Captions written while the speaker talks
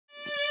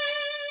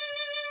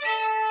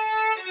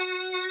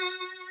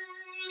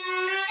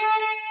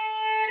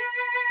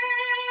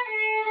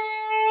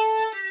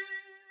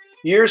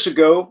Years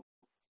ago,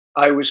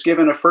 I was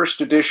given a first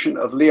edition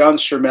of Leon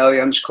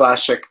Surmelian's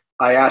classic,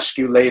 I Ask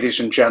You, Ladies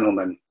and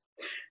Gentlemen.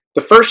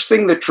 The first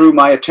thing that drew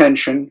my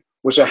attention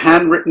was a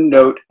handwritten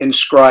note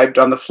inscribed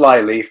on the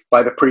flyleaf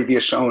by the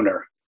previous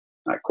owner.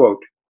 I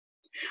quote,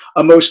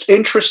 "A most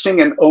interesting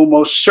and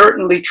almost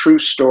certainly true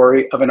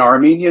story of an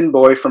Armenian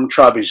boy from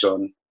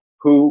Trabzon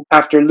who,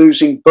 after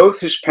losing both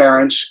his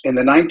parents in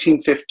the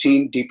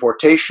 1915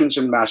 deportations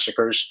and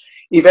massacres,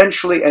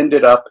 eventually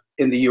ended up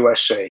in the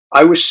USA.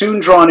 I was soon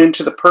drawn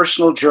into the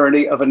personal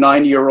journey of a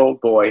 9-year-old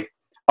boy,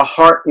 a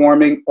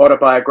heartwarming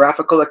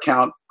autobiographical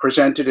account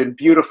presented in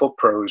beautiful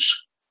prose.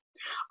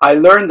 I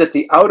learned that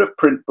the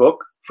out-of-print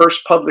book,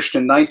 first published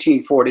in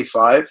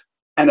 1945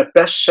 and a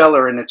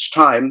bestseller in its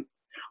time,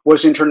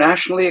 was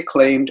internationally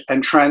acclaimed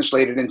and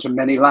translated into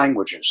many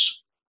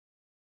languages.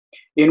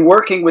 In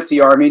working with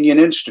the Armenian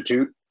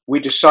Institute, we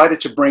decided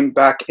to bring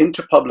back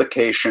into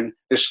publication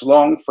this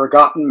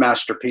long-forgotten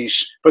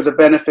masterpiece for the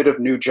benefit of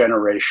new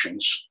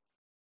generations.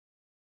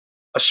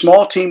 A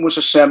small team was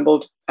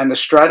assembled, and the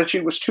strategy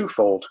was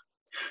twofold: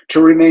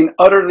 to remain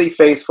utterly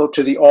faithful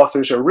to the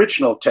author's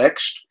original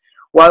text,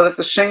 while at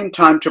the same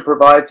time to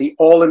provide the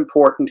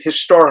all-important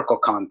historical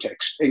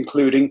context,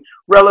 including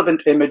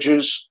relevant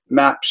images,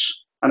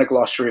 maps, and a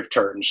glossary of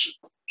terms.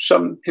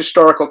 Some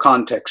historical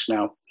context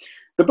now.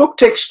 The book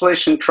takes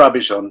place in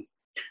Trabzon.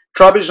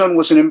 Trabzon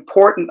was an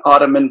important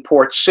Ottoman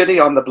port city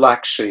on the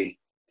Black Sea.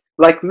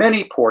 Like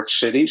many port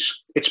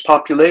cities, its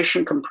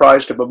population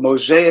comprised of a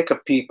mosaic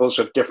of peoples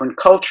of different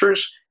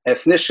cultures,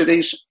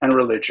 ethnicities, and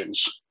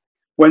religions.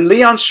 When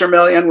Leon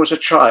Surmelian was a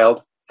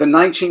child, the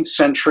 19th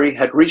century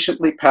had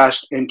recently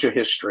passed into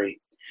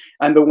history,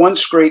 and the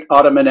once great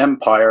Ottoman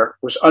Empire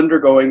was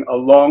undergoing a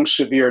long,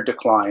 severe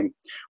decline,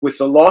 with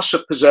the loss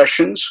of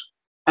possessions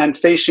and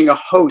facing a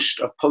host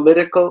of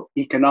political,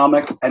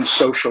 economic, and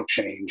social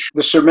change.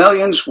 The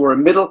Surmelians were a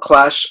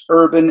middle-class,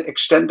 urban,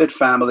 extended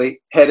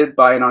family headed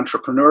by an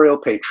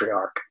entrepreneurial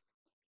patriarch.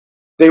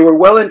 They were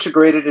well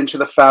integrated into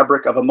the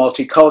fabric of a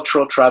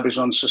multicultural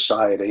Trabzon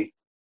society.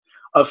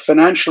 Of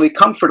financially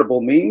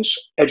comfortable means,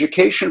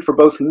 education for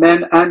both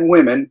men and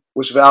women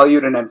was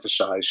valued and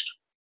emphasized.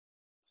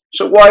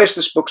 So why is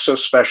this book so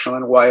special,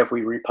 and why have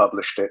we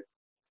republished it?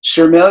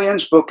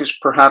 Surmelian's book is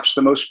perhaps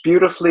the most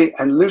beautifully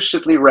and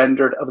lucidly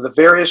rendered of the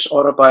various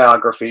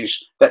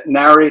autobiographies that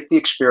narrate the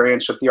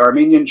experience of the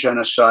Armenian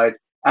genocide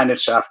and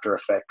its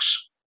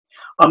after-effects.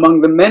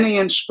 Among the many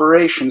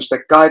inspirations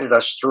that guided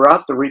us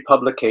throughout the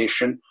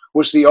republication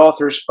was the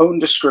author's own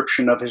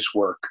description of his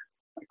work.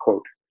 I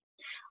quote,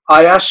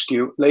 "I Ask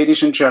You,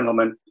 Ladies and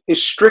Gentlemen,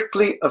 is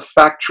strictly a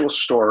factual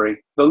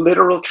story, the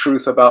literal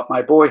truth about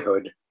my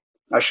boyhood.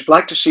 I should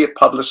like to see it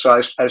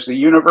publicized as the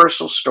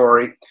universal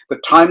story, the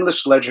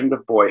timeless legend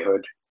of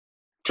boyhood.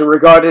 To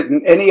regard it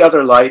in any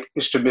other light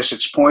is to miss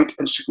its point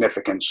and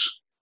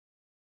significance.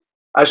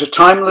 As a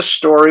timeless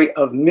story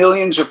of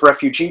millions of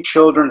refugee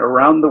children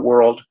around the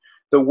world,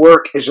 the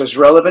work is as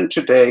relevant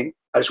today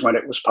as when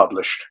it was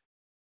published."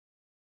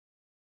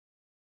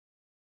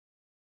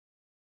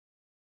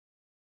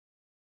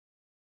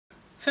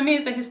 For me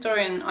as a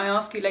historian, I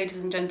Ask You, Ladies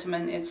and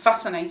Gentlemen is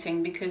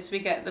fascinating because we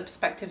get the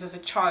perspective of a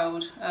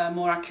child,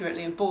 more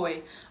accurately a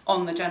boy,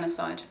 on the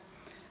genocide.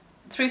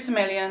 Through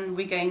Surmelian,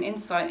 we gain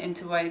insight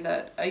into the way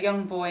that a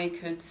young boy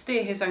could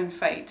steer his own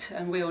fate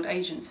and wield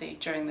agency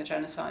during the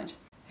genocide.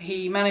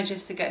 He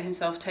manages to get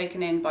himself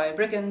taken in by a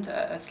brigand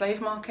at a slave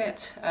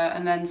market,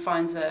 and then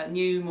finds a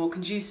new, more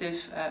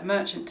conducive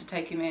merchant to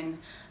take him in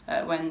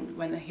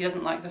when he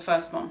doesn't like the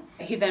first one.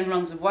 He then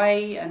runs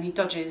away and he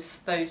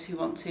dodges those who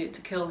want to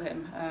kill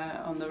him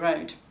on the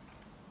road.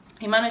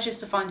 He manages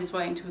to find his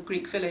way into a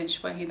Greek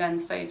village where he then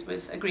stays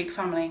with a Greek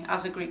family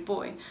as a Greek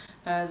boy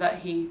that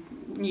he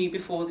knew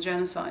before the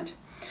genocide.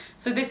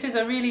 So this is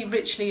a really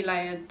richly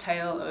layered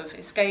tale of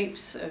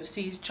escapes, of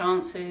seized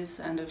chances,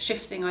 and of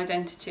shifting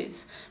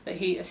identities that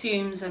he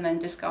assumes and then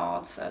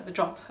discards at the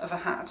drop of a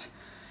hat.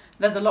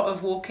 There's a lot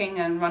of walking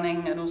and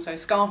running and also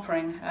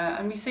scarpering,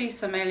 and we see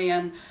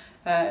Surmelian,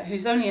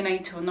 who's only an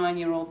 8 or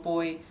 9-year-old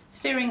boy,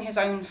 steering his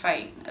own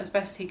fate as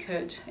best he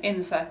could in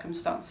the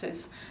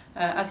circumstances,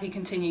 as he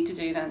continued to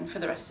do then for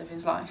the rest of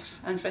his life.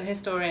 And for a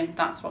historian,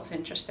 that's what's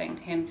interesting,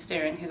 him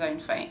steering his own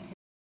fate.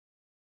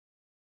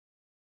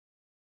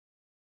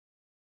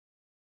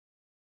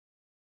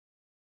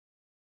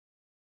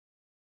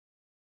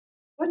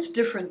 What's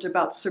different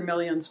about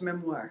Surmelian's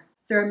memoir?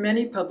 There are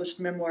many published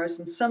memoirs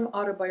and some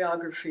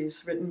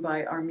autobiographies written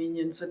by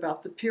Armenians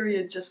about the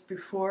period just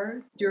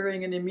before,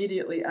 during, and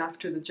immediately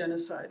after the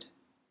genocide.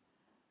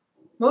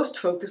 Most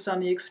focus on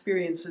the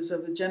experiences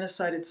of the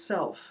genocide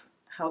itself,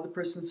 how the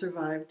person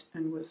survived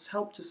and was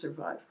helped to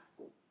survive.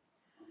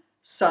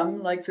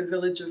 Some, like the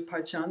village of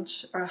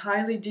Parchanch, are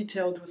highly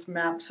detailed with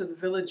maps of the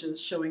villages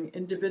showing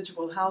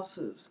individual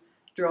houses,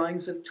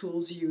 drawings of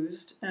tools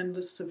used, and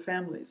lists of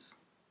families.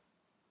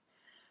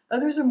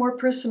 Others are more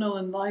personal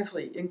and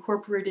lively,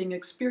 incorporating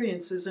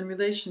experiences and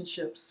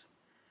relationships.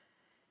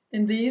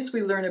 In these,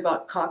 we learn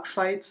about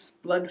cockfights,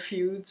 blood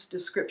feuds,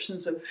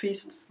 descriptions of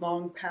feasts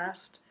long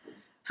past,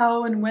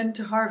 how and when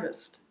to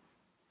harvest.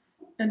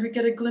 And we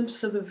get a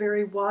glimpse of a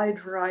very wide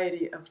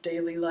variety of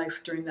daily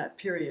life during that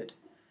period,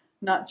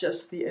 not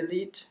just the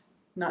elite,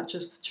 not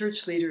just the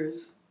church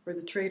leaders or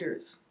the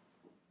traders.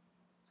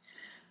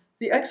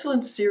 The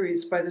excellent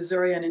series by the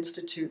Zorian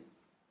Institute,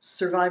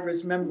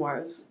 Survivors'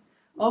 Memoirs,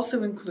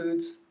 also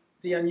includes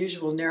the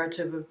unusual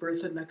narrative of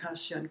Bertha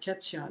Nakashian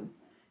Ketchian,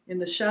 In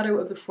the Shadow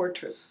of the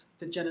Fortress,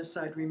 the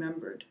Genocide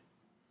Remembered.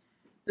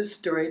 This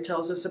story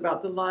tells us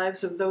about the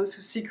lives of those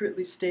who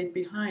secretly stayed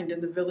behind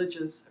in the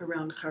villages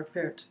around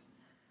Kharpert,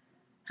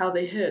 how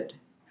they hid,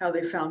 how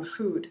they found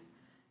food,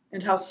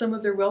 and how some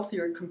of their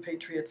wealthier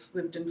compatriots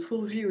lived in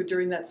full view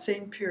during that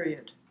same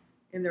period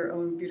in their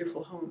own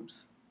beautiful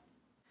homes.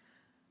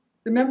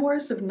 The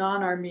memoirs of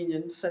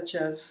non-Armenians such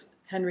as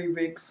Henry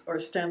Riggs or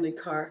Stanley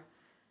Carr,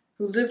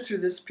 who lived through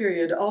this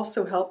period,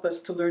 also help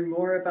us to learn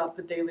more about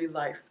the daily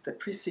life that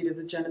preceded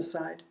the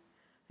genocide,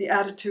 the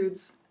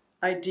attitudes,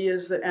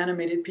 ideas that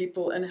animated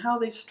people, and how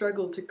they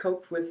struggled to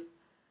cope with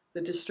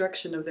the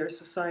destruction of their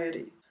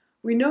society.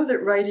 We know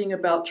that writing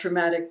about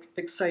traumatic,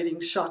 exciting,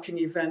 shocking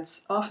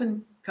events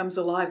often comes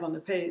alive on the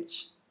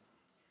page,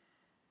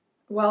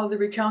 while the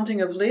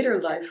recounting of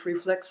later life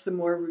reflects the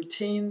more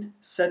routine,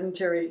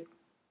 sedentary,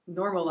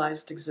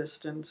 normalized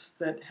existence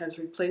that has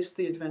replaced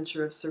the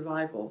adventure of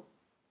survival.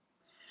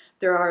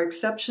 There are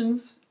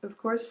exceptions, of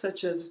course,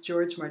 such as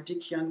George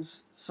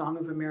Mardikian's Song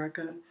of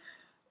America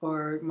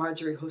or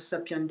Marjorie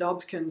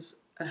Hosepian-Dobkin's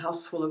A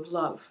House Full of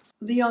Love.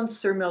 Leon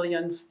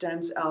Surmelian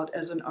stands out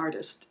as an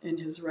artist in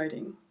his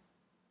writing.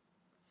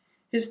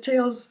 His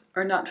tales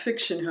are not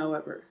fiction,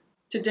 however.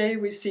 Today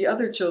we see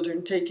other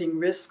children taking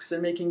risks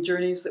and making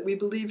journeys that we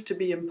believe to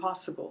be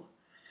impossible,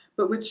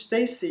 but which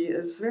they see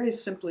as very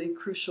simply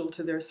crucial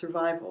to their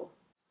survival.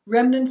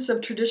 Remnants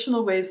of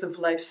traditional ways of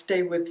life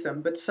stay with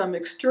them, but some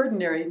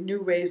extraordinary new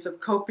ways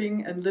of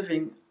coping and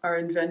living are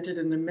invented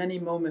in the many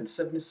moments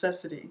of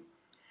necessity.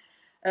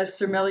 As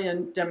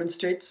Surmelian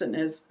demonstrates, and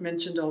as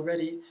mentioned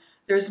already,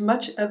 there's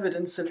much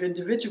evidence of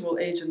individual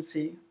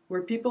agency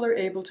where people are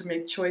able to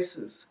make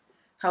choices,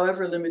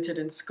 however limited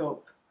in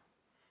scope.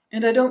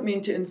 And I don't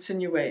mean to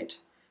insinuate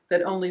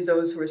that only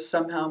those who are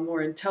somehow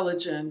more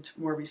intelligent,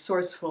 more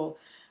resourceful,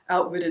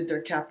 outwitted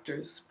their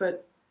captors,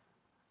 but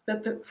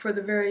that for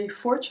the very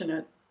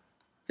fortunate,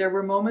 there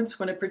were moments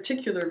when a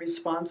particular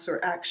response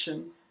or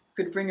action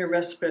could bring a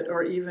respite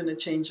or even a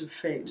change of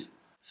fate.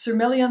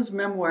 Surmelian's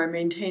memoir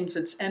maintains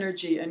its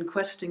energy and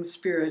questing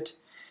spirit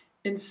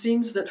in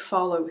scenes that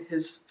follow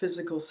his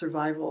physical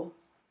survival.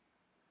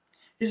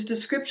 His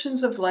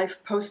descriptions of life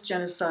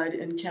post-genocide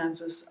in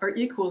Kansas are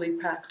equally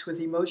packed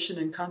with emotion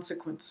and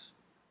consequence.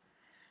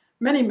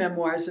 Many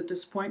memoirs at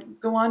this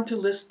point go on to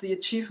list the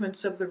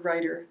achievements of the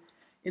writer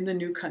in the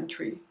new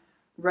country,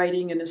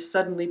 writing in a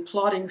suddenly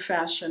plodding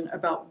fashion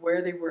about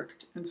where they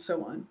worked and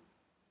so on.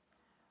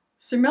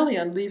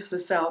 Surmelian leaves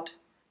this out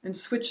and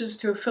switches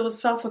to a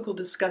philosophical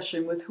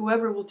discussion with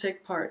whoever will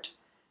take part,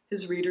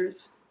 his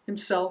readers,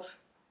 himself,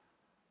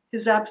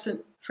 his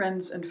absent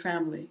friends and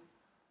family.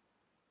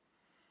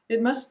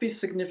 It must be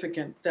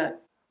significant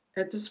that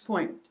at this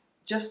point,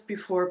 just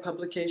before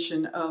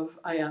publication of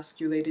I Ask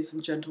You, Ladies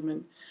and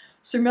Gentlemen,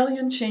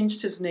 Surmelian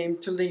changed his name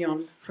to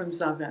Leon from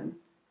Zaven,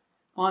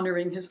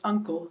 honoring his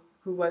uncle,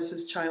 who was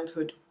his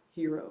childhood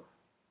hero.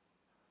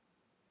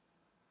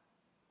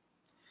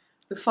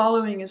 The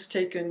following is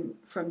taken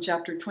from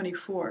chapter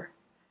 24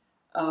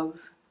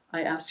 of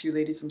I Ask You,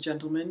 Ladies and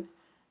Gentlemen,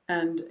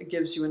 and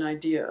gives you an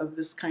idea of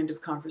this kind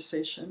of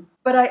conversation.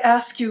 But I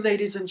ask you,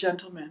 ladies and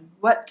gentlemen,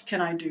 what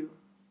can I do?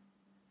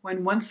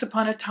 When once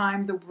upon a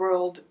time the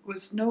world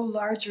was no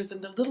larger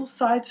than the little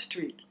side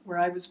street where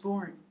I was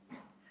born,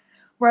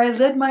 where I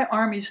led my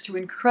armies to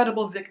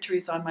incredible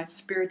victories on my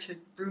spirited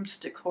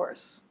broomstick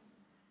horse,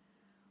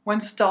 when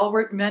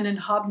stalwart men in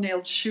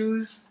hobnailed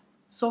shoes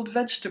sold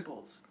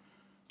vegetables,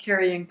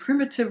 carrying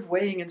primitive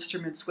weighing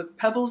instruments with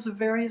pebbles of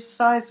various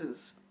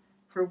sizes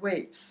for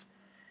weights,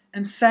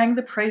 and sang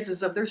the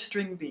praises of their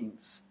string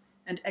beans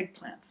and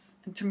eggplants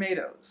and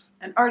tomatoes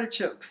and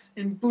artichokes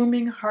in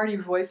booming, hearty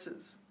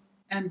voices.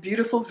 And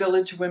beautiful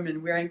village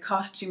women wearing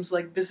costumes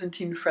like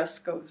Byzantine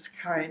frescoes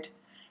cried,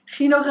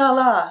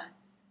 "Chinogala,"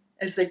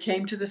 as they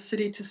came to the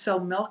city to sell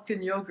milk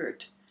and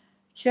yogurt,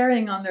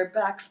 carrying on their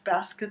backs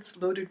baskets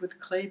loaded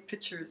with clay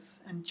pitchers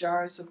and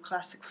jars of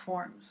classic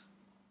forms.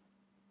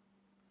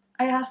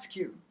 I ask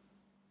you,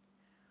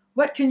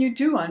 what can you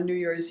do on New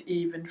Year's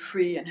Eve in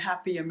free and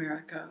happy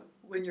America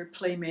when your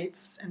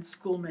playmates and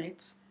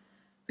schoolmates,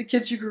 the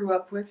kids you grew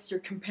up with,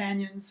 your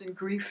companions in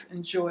grief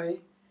and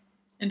joy,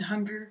 in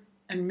hunger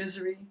and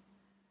misery,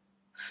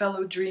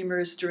 fellow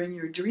dreamers during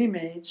your dream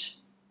age,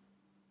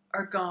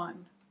 are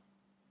gone,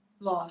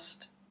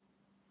 lost?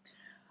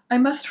 I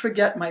must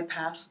forget my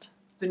past,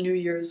 the New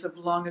Year's of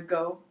long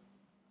ago.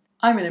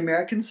 I'm an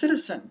American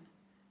citizen,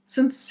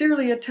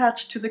 sincerely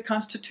attached to the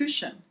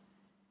Constitution,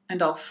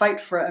 and I'll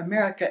fight for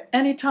America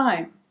any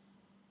time.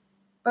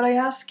 But I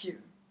ask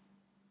you,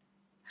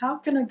 how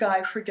can a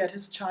guy forget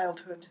his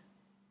childhood?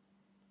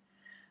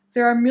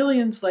 There are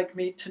millions like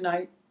me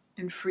tonight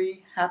in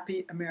free,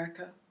 happy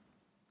America,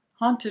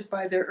 haunted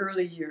by their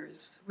early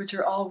years, which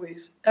are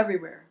always,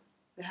 everywhere,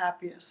 the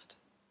happiest.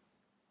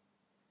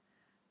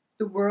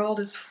 The world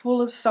is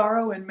full of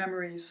sorrow and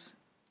memories,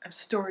 of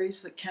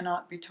stories that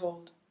cannot be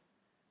told,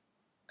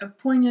 of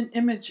poignant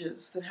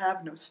images that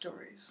have no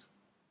stories.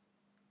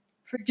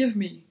 Forgive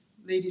me,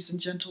 ladies and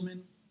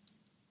gentlemen.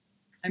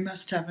 I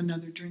must have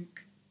another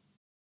drink.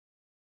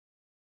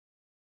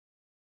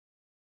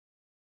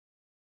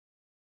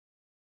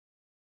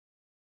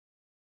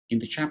 In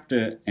the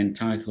chapter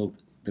entitled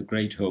The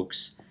Great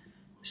Hoax,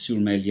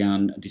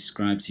 Surmelian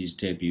describes his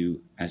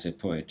debut as a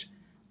poet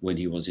when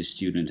he was a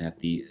student at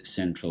the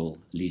Central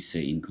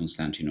Lycée in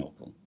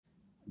Constantinople.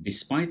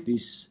 Despite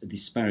this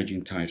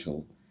disparaging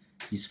title,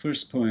 his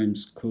first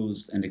poems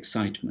caused an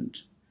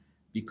excitement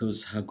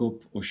because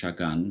Hagop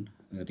Oshagan,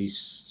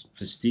 this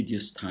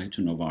fastidious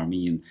titan of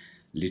Armenian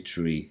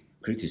literary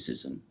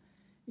criticism,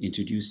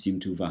 introduced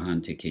him to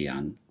Vahan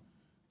Tekeyan,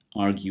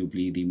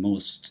 arguably the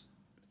most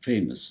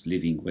famous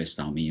living West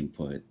Armenian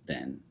poet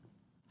then.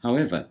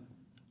 However,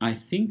 I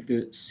think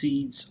the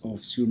seeds of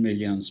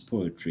Surmelian's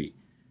poetry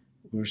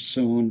were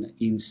sown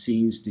in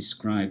scenes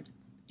described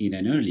in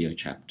an earlier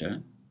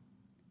chapter,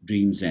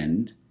 Dream's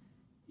End,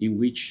 in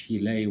which he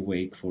lay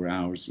awake for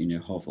hours in a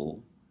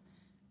hovel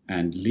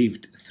and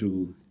lived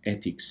through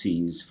epic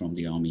scenes from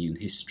the Armenian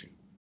history.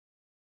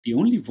 The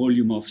only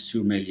volume of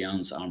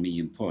Surmelian's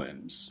Armenian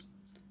poems,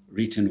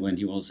 written when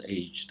he was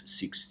aged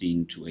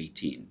 16 to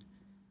 18,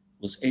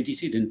 was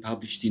edited and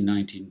published in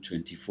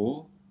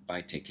 1924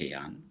 by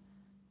Tekeyan,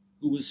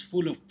 who was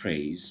full of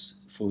praise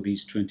for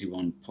these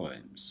 21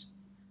 poems,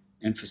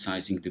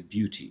 emphasizing the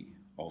beauty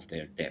of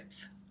their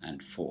depth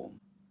and form.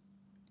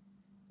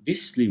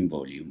 This slim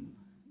volume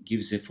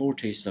gives a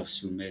foretaste of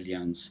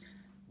Surmelian's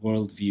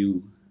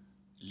worldview,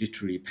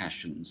 literary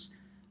passions,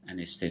 and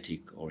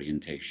aesthetic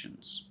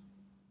orientations.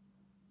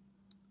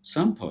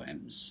 Some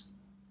poems,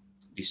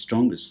 the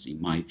strongest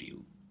in my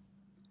view,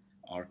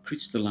 are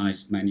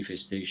crystallized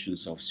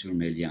manifestations of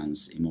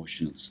Surmelian's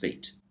emotional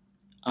state.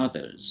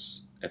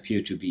 Others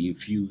appear to be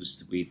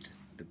infused with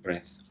the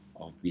breath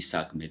of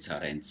Misak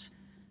Mezarents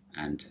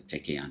and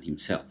Tekeyan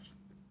himself.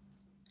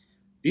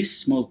 This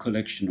small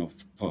collection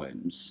of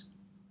poems,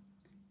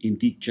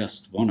 indeed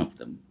just one of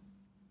them,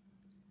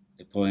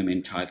 the poem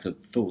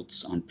entitled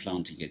Thoughts on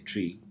Planting a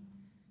Tree,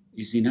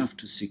 is enough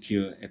to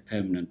secure a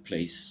permanent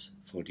place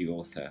for the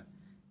author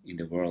in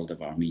the world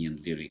of Armenian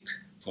lyric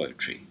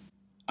poetry.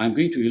 I'm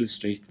going to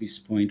illustrate this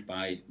point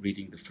by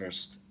reading the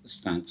first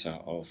stanza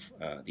of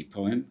the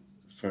poem,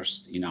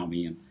 first in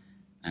Armenian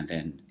and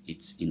then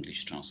its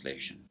English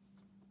translation.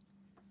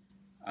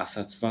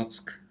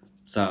 Ասացվածք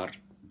ծառ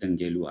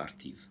դնգելու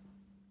արդիվ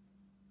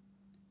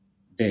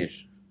Դեր,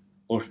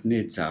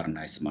 օրհնե ծառն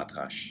այս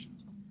մատղաշ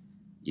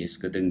Ես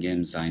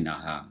կդնգեմ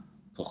զայնահա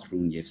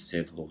փխրուն եւ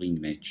սև հողին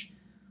մեջ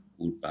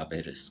ուր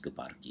բաբերս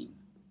կպարկին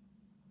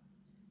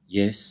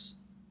Ես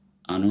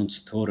անոնց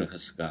թորը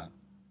հսկա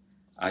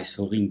այս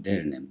հողին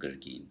դերն եմ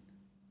գրգին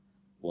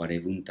ու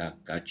արևուն տակ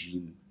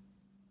կաջիմ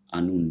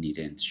անունն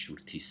իրենց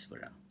շուրթիս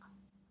վրա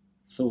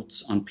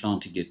Thoughts on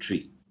planting a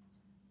tree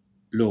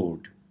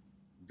Lord,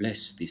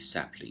 bless this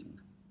sapling.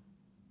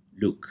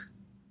 Look,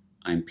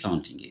 I'm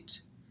planting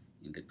it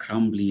in the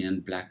crumbly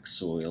and black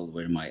soil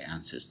where my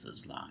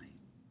ancestors lie.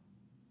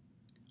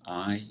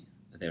 I,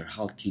 their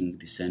hulking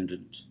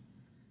descendant,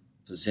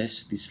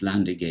 possess this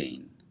land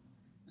again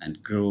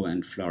and grow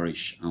and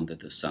flourish under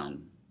the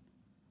sun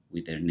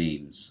with their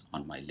names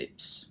on my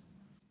lips.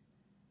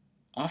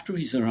 After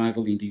his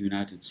arrival in the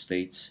United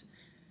States,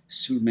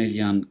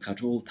 Surmelian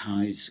cut all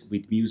ties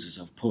with muses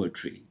of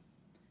poetry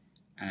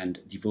and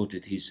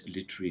devoted his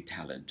literary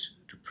talent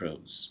to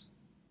prose.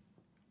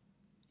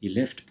 He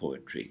left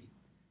poetry,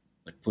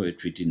 but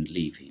poetry didn't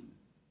leave him.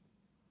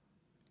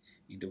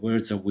 In the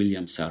words of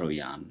William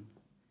Saroyan,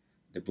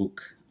 the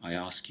book, I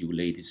Ask You,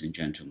 Ladies and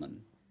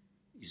Gentlemen,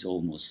 is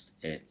almost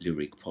a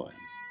lyric poem.